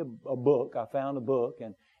gave me a book. I found a book,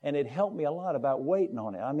 and it helped me a lot about waiting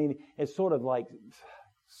on it. I mean, it sort of like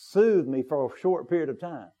soothed me for a short period of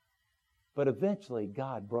time. But eventually,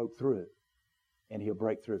 God broke through. And He'll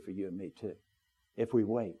break through for you and me too, if we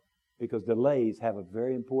wait. Because delays have a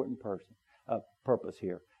very important purpose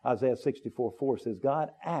here. Isaiah 64:4 says, God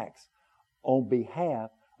acts on behalf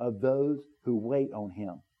of those who wait on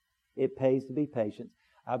Him. It pays to be patient.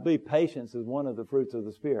 I believe patience is one of the fruits of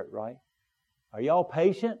the Spirit, right? Are y'all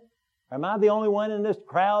patient? Am I the only one in this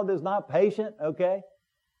crowd that's not patient? Okay.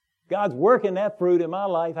 God's working that fruit in my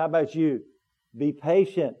life. How about you? Be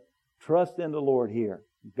patient. Trust in the Lord here.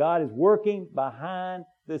 God is working behind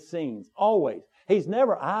the scenes. Always. He's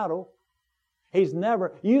never idle.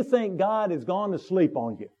 You think God has gone to sleep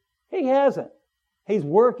on you. He hasn't. He's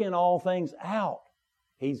working all things out.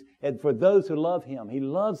 And for those who love Him, He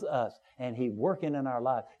loves us, and He's working in our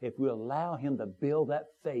lives. If we allow Him to build that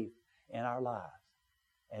faith in our lives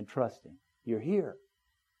and trust Him. You're here.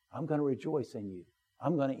 I'm going to rejoice in you.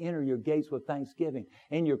 I'm going to enter your gates with thanksgiving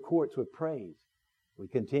and your courts with praise. We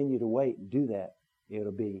continue to wait and do that.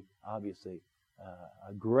 It'll be, obviously,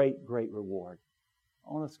 a great, great reward.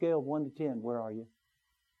 On a scale of 1 to 10, where are you?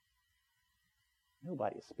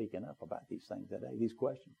 Nobody is speaking up about these things today, these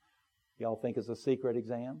questions. Y'all think it's a secret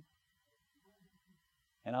exam?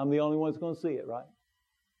 And I'm the only one that's going to see it, right?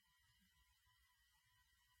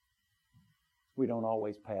 We don't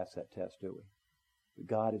always pass that test, do we? But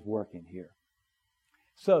God is working here.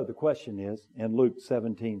 So the question is, in Luke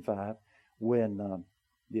 17:5, when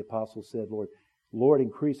the apostle said, Lord,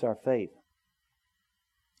 increase our faith.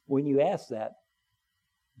 When you ask that,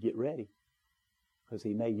 get ready. Because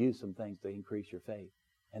He may use some things to increase your faith.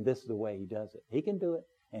 And this is the way He does it. He can do it,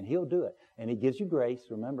 and He'll do it. And He gives you grace.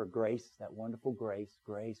 Remember, grace, that wonderful grace,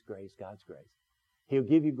 God's grace. He'll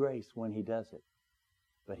give you grace when He does it.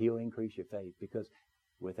 But He'll increase your faith, because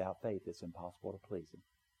without faith, it's impossible to please Him.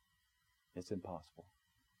 It's impossible.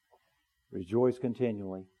 Rejoice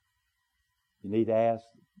continually. You need to ask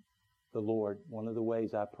the Lord. One of the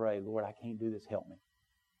ways I pray, Lord, I can't do this. Help me.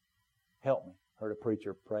 Help me. Heard a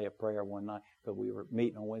preacher pray a prayer one night, because we were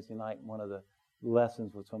meeting on Wednesday night, and one of the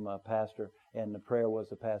lessons with some pastor, and the prayer was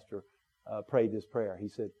the pastor prayed this prayer. He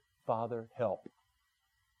said, Father, help.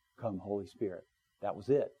 Come, Holy Spirit. That was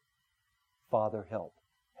it. Father, help.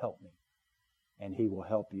 Help me. And He will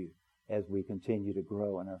help you as we continue to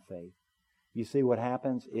grow in our faith. You see, what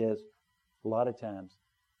happens is a lot of times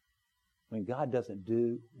when God doesn't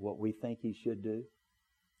do what we think He should do,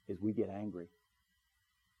 is we get angry.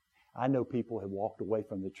 I know people have walked away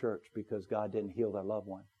from the church because God didn't heal their loved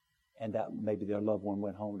one, and that maybe their loved one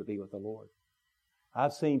went home to be with the Lord.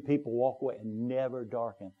 I've seen people walk away and never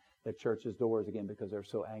darken the church's doors again because they're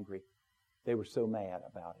so angry. They were so mad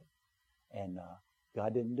about it. And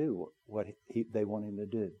God didn't do what they wanted Him to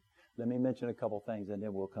do. Let me mention a couple things and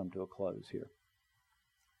then we'll come to a close here.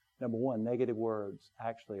 Number one, negative words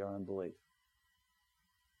actually are unbelief.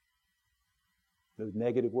 Those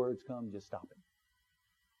negative words come, just stop it.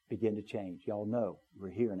 Begin to change. Y'all know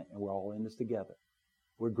we're hearing it and we're all in this together.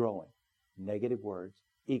 We're growing. Negative words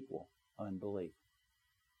equal unbelief.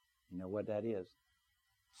 You know what that is?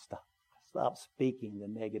 Stop speaking the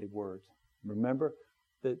negative words. Remember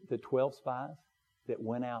the 12 spies that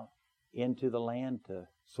went out into the land to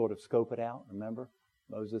sort of scope it out? Remember?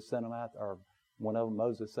 Moses sent them out, or one of them,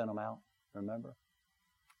 Moses sent them out. Remember?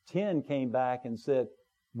 10 came back and said,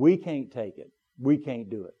 we can't take it. We can't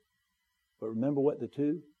do it. But remember what the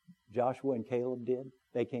two, Joshua and Caleb, did?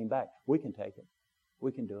 They came back. We can take it.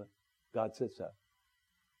 We can do it. God said so.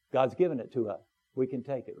 God's given it to us. We can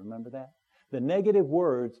take it. Remember that? The negative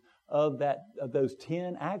words of those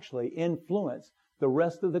 10 actually influenced the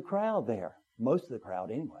rest of the crowd there. Most of the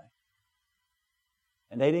crowd anyway.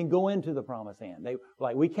 And they didn't go into the promised land. They were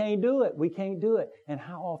like, we can't do it. We can't do it. And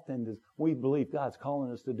how often do we believe God's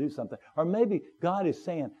calling us to do something? Or maybe God is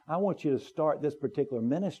saying, I want you to start this particular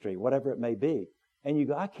ministry, whatever it may be. And you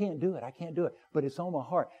go, I can't do it. I can't do it. But it's on my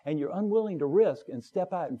heart. And you're unwilling to risk and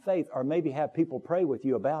step out in faith, or maybe have people pray with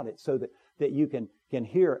you about it so that you can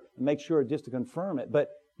hear it and make sure just to confirm it. But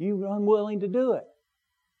you're unwilling to do it.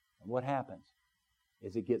 And what happens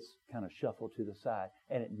is it gets kind of shuffled to the side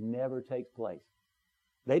and it never takes place.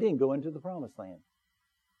 They didn't go into the promised land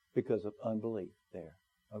because of unbelief there.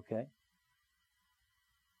 Okay?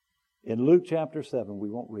 In Luke chapter 7, we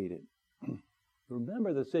won't read it.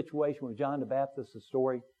 Remember the situation with John the Baptist, the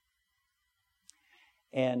story?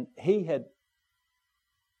 And he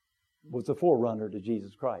was a forerunner to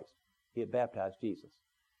Jesus Christ. He had baptized Jesus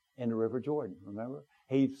in the River Jordan, remember?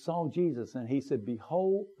 He saw Jesus and he said,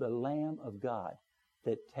 behold the Lamb of God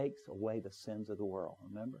that takes away the sins of the world,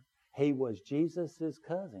 remember? He was Jesus'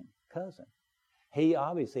 cousin. He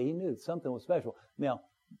knew something was special. Now,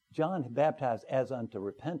 John baptized as unto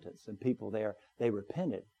repentance, and people there, they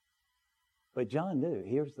repented. But John knew,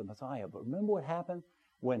 here's the Messiah. But remember what happened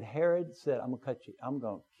when Herod said, I'm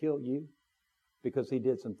going to kill you, because he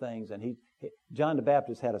did some things. And John the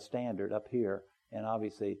Baptist had a standard up here, and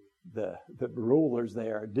obviously the rulers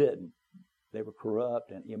there didn't. They were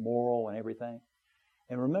corrupt and immoral and everything.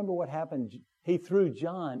 And remember what happened? He threw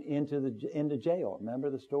John into jail.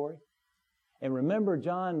 Remember the story? And remember,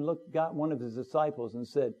 John got one of his disciples and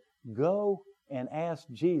said, go and ask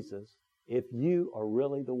Jesus if you are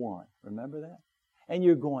really the one. Remember that? And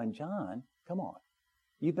you're going, John, come on.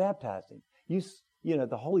 You baptized him.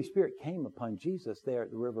 The Holy Spirit came upon Jesus there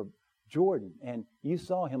at the River Jordan, and you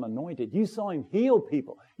saw him anointed. You saw him heal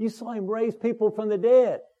people. You saw him raise people from the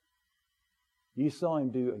dead. You saw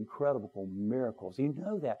him do incredible miracles. You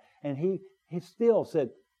know that. And he still said,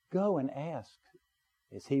 go and ask,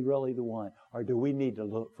 is he really the one? Or do we need to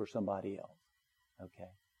look for somebody else? Okay.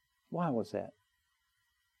 Why was that?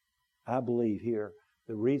 I believe here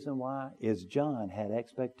the reason why is John had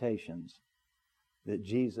expectations that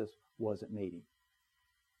Jesus wasn't meeting.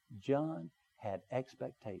 John had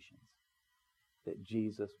expectations that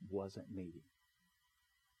Jesus wasn't meeting.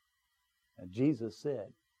 And Jesus said,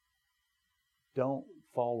 don't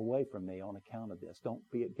fall away from me on account of this. Don't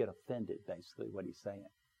get offended, basically what he's saying.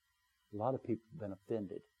 A lot of people have been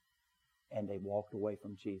offended and they walked away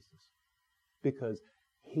from Jesus because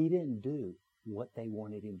he didn't do what they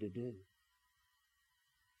wanted him to do.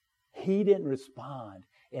 He didn't respond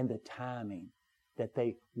in the timing that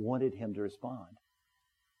they wanted him to respond.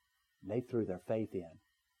 And they threw their faith in.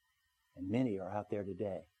 And many are out there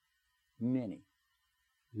today. Many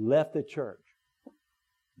left the church,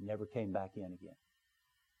 never came back in again.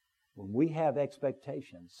 When we have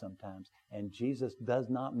expectations sometimes, and Jesus does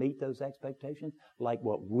not meet those expectations, like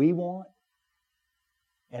what we want,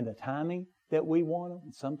 and the timing that we want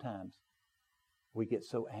them, sometimes we get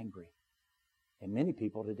so angry. And many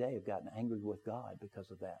people today have gotten angry with God because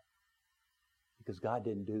of that. Because God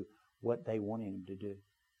didn't do what they wanted him to do.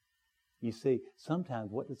 You see,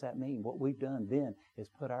 sometimes what does that mean? What we've done then is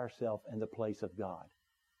put ourselves in the place of God.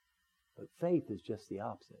 But faith is just the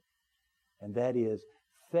opposite. And that is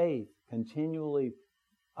faith continually,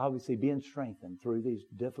 obviously being strengthened through these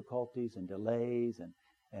difficulties and delays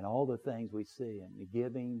and all the things we see, and the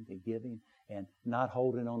giving, and not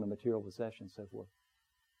holding on to material possessions and so forth,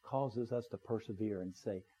 causes us to persevere and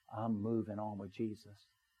say, I'm moving on with Jesus.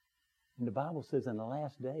 And the Bible says in the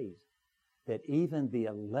last days that even the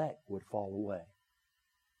elect would fall away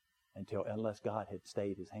unless God had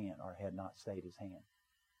stayed his hand or had not stayed his hand.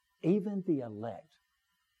 Even the elect,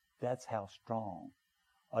 that's how strong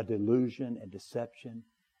a delusion and deception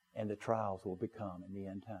and the trials will become in the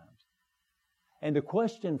end times. And the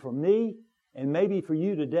question for me, and maybe for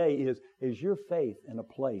you today, is your faith in a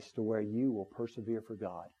place to where you will persevere for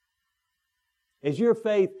God? Is your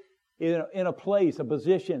faith in a place, a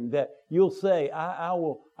position that you'll say, I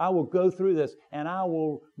will go through this and I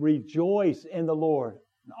will rejoice in the Lord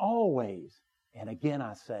always? And again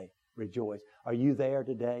I say, rejoice. Are you there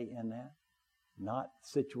today in that? Not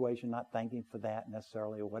situation, not thanking for that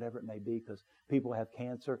necessarily or whatever it may be, because people have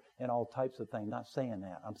cancer and all types of things. Not saying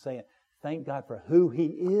that. I'm saying thank God for who he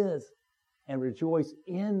is and rejoice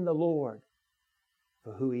in the Lord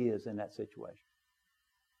for who he is in that situation.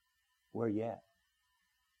 Where are you at?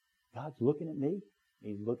 God's looking at me.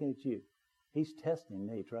 He's looking at you. He's testing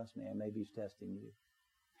me, trust me, and maybe he's testing you.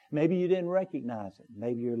 Maybe you didn't recognize it.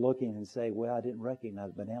 Maybe you're looking and say, well, I didn't recognize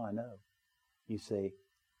it, but now I know. You see,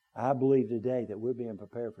 I believe today that we're being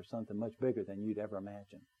prepared for something much bigger than you'd ever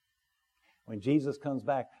imagine. When Jesus comes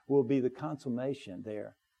back, we'll be the consummation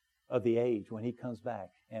there of the age when he comes back.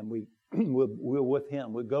 And we're with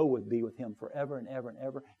him. We'll be with him forever and ever and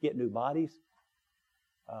ever. Get new bodies.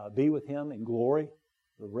 Be with him in glory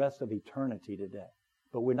the rest of eternity today.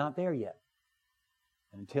 But we're not there yet.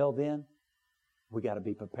 And until then, we got to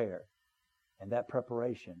be prepared. And that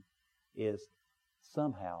preparation is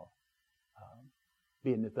somehow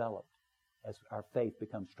being developed as our faith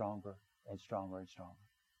becomes stronger and stronger and stronger.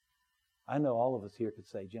 I know all of us here could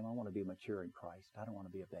say, Jim, I want to be mature in Christ. I don't want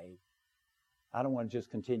to be a babe. I don't want to just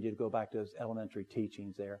continue to go back to those elementary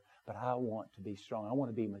teachings there, but I want to be strong. I want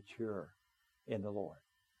to be mature in the Lord.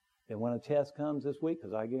 And when a test comes this week,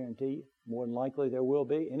 because I guarantee you, more than likely there will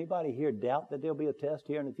be. Anybody here doubt that there'll be a test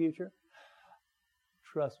here in the future?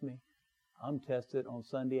 Trust me, I'm tested on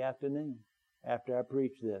Sunday afternoon after I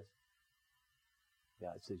preach this.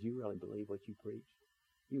 God says, you really believe what you preach?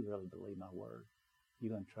 You really believe my word?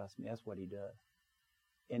 You're going to trust me? That's what he does.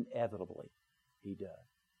 Inevitably, he does.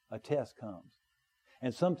 A test comes.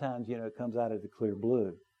 And sometimes, it comes out of the clear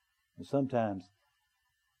blue. And sometimes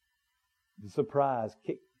the surprise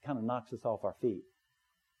kind of knocks us off our feet.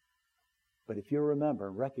 But if you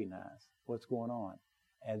remember, recognize what's going on,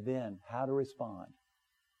 and then how to respond,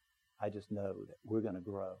 I just know that we're going to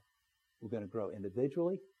grow. We're going to grow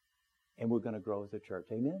individually, and we're going to grow as a church.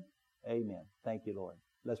 Amen? Amen. Thank you, Lord.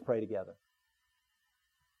 Let's pray together.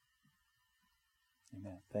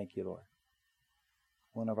 Amen. Thank you, Lord.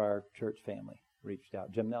 One of our church family reached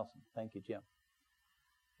out. Jim Nelson. Thank you, Jim.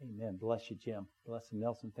 Amen. Bless you, Jim. Bless the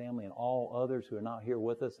Nelson family and all others who are not here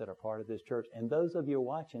with us that are part of this church. And those of you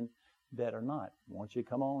watching that are not, I want you to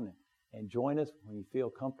come on and join us when you feel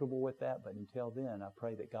comfortable with that. But until then, I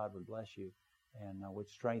pray that God would bless you and would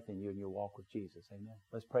strengthen you in your walk with Jesus. Amen.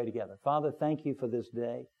 Let's pray together. Father, thank you for this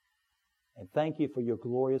day. And thank you for your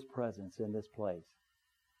glorious presence in this place.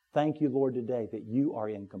 Thank you, Lord, today that you are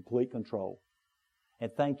in complete control.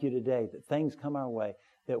 And thank you today that things come our way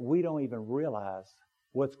that we don't even realize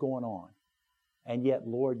what's going on. And yet,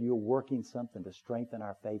 Lord, you're working something to strengthen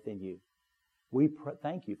our faith in you. We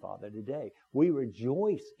thank you, Father, today. We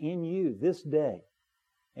rejoice in you this day.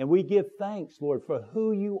 And we give thanks, Lord, for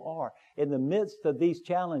who you are in the midst of these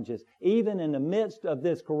challenges. Even in the midst of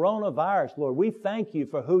this coronavirus, Lord, we thank you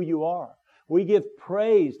for who you are. We give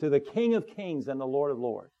praise to the King of Kings and the Lord of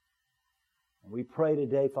Lords. And we pray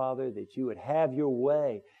today, Father, that you would have your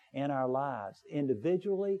way in our lives,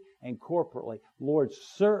 individually and corporately. Lord,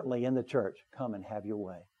 certainly in the church, come and have your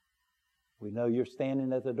way. We know you're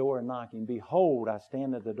standing at the door and knocking. Behold, I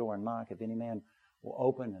stand at the door and knock. If any man will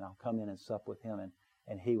open, and I'll come in and sup with him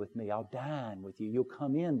and he with me. I'll dine with you. You'll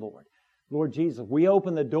come in, Lord. Lord Jesus, we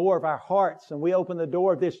open the door of our hearts and we open the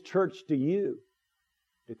door of this church to you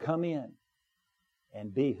to come in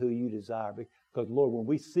and be who you desire. Because, Lord, when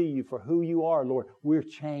we see you for who you are, Lord, we're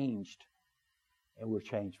changed. And we're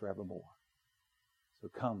changed forevermore. So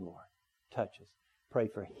come, Lord. Touch us. Pray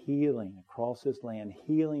for healing across this land.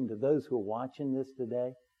 Healing to those who are watching this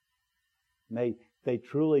today. May they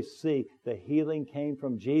truly see the healing came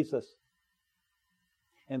from Jesus.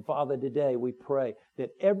 And Father, today we pray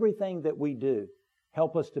that everything that we do,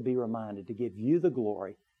 help us to be reminded to give you the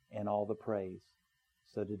glory and all the praise.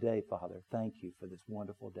 So today, Father, thank you for this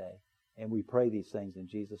wonderful day. And we pray these things in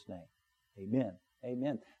Jesus' name. Amen.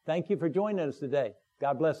 Amen. Thank you for joining us today.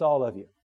 God bless all of you.